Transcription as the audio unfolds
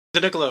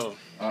Dinicolo.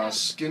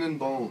 Skin and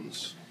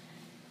Bones.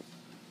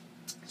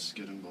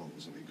 Skin and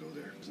Bones. Let me go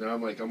there. Now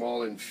I'm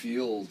all in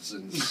fields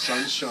and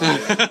sunshine.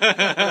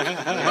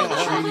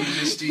 Dreamy,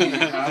 misty,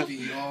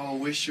 happy. Oh,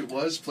 wish it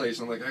was place.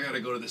 I'm like, I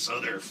gotta go to this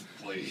other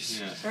place.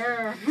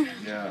 Yeah.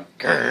 Yeah.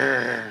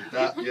 Grrr.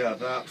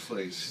 That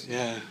place.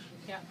 Yeah.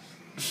 Yeah.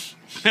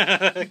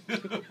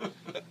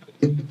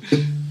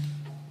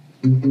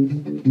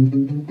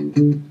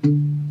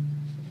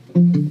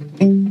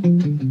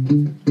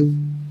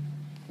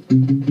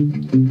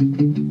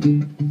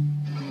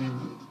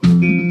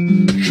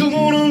 Come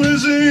on,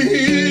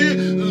 listen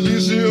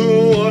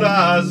what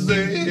I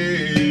say.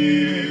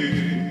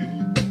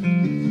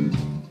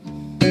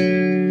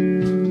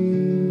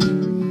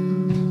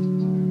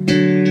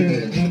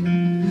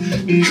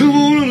 Come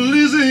on,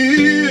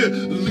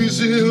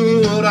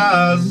 listen what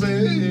I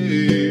say.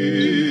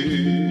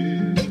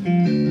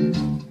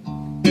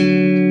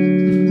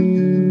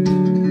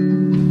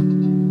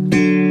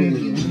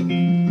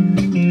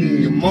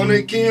 Your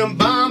money can't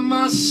buy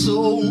my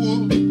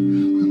soul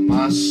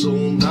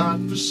not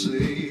for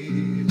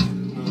sale,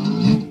 no.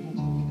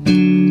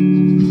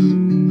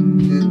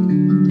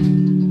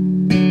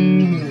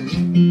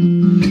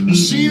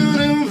 See you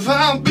if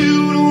I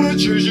build on a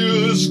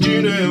treasure,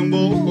 skin and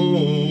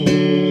bones,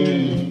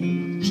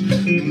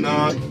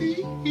 not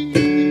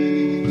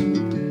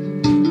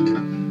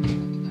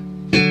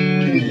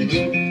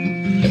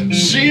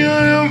see you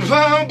if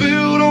I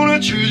build on a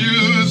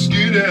treasure,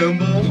 skin and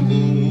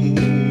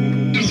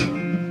bones.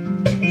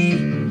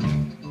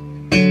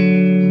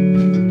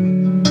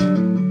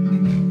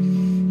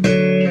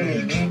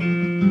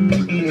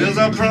 There's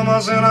a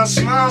promise and a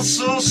smile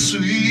so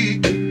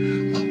sweet,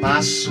 my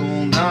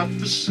soul not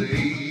for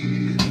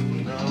sale,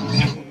 no.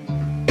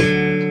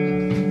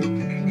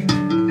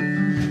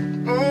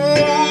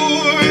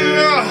 Oh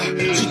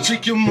yeah, so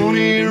take your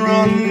money and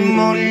run,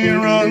 money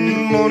and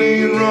run,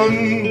 money and run.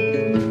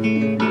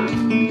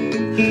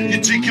 You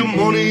take your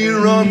money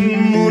and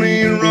run,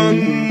 money and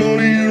run,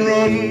 money and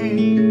run.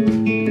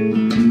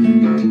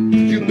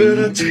 You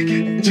better take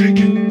it, take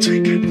it,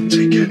 take it,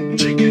 take it,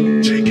 take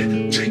it, take it.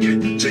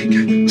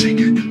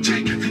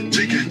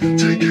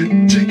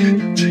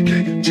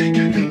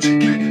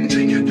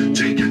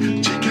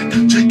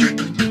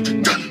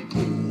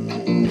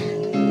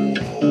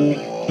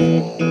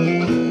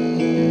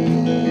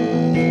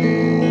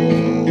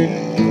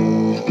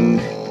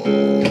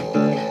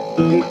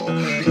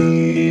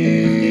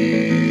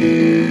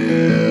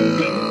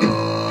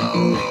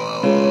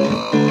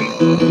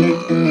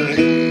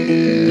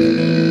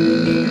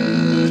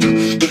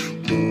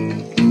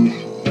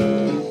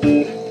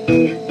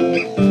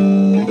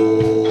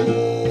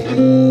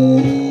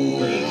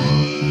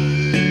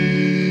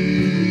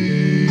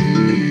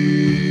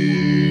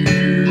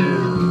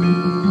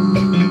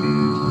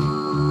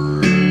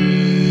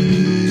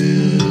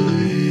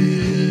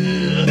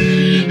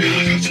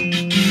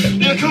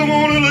 Come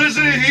on and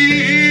listen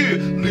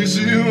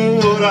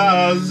what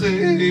I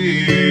say.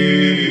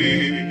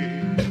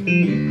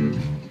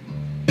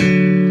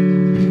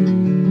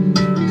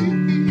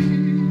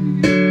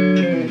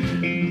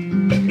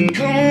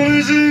 Come on,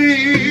 listen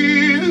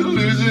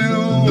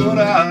what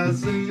I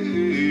say.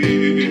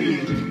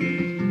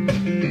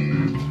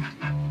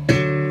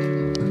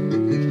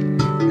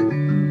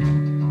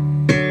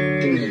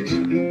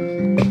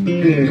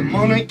 Your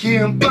money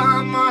can't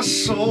buy my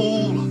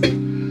soul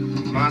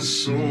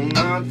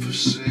not for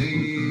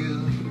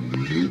sale.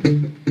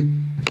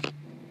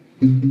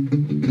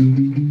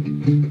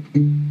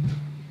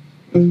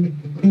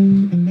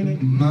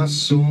 My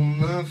soul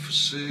not for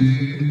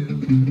sale.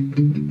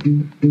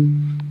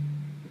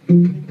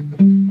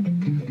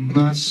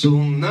 My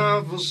soul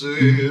not for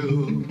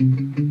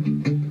sale.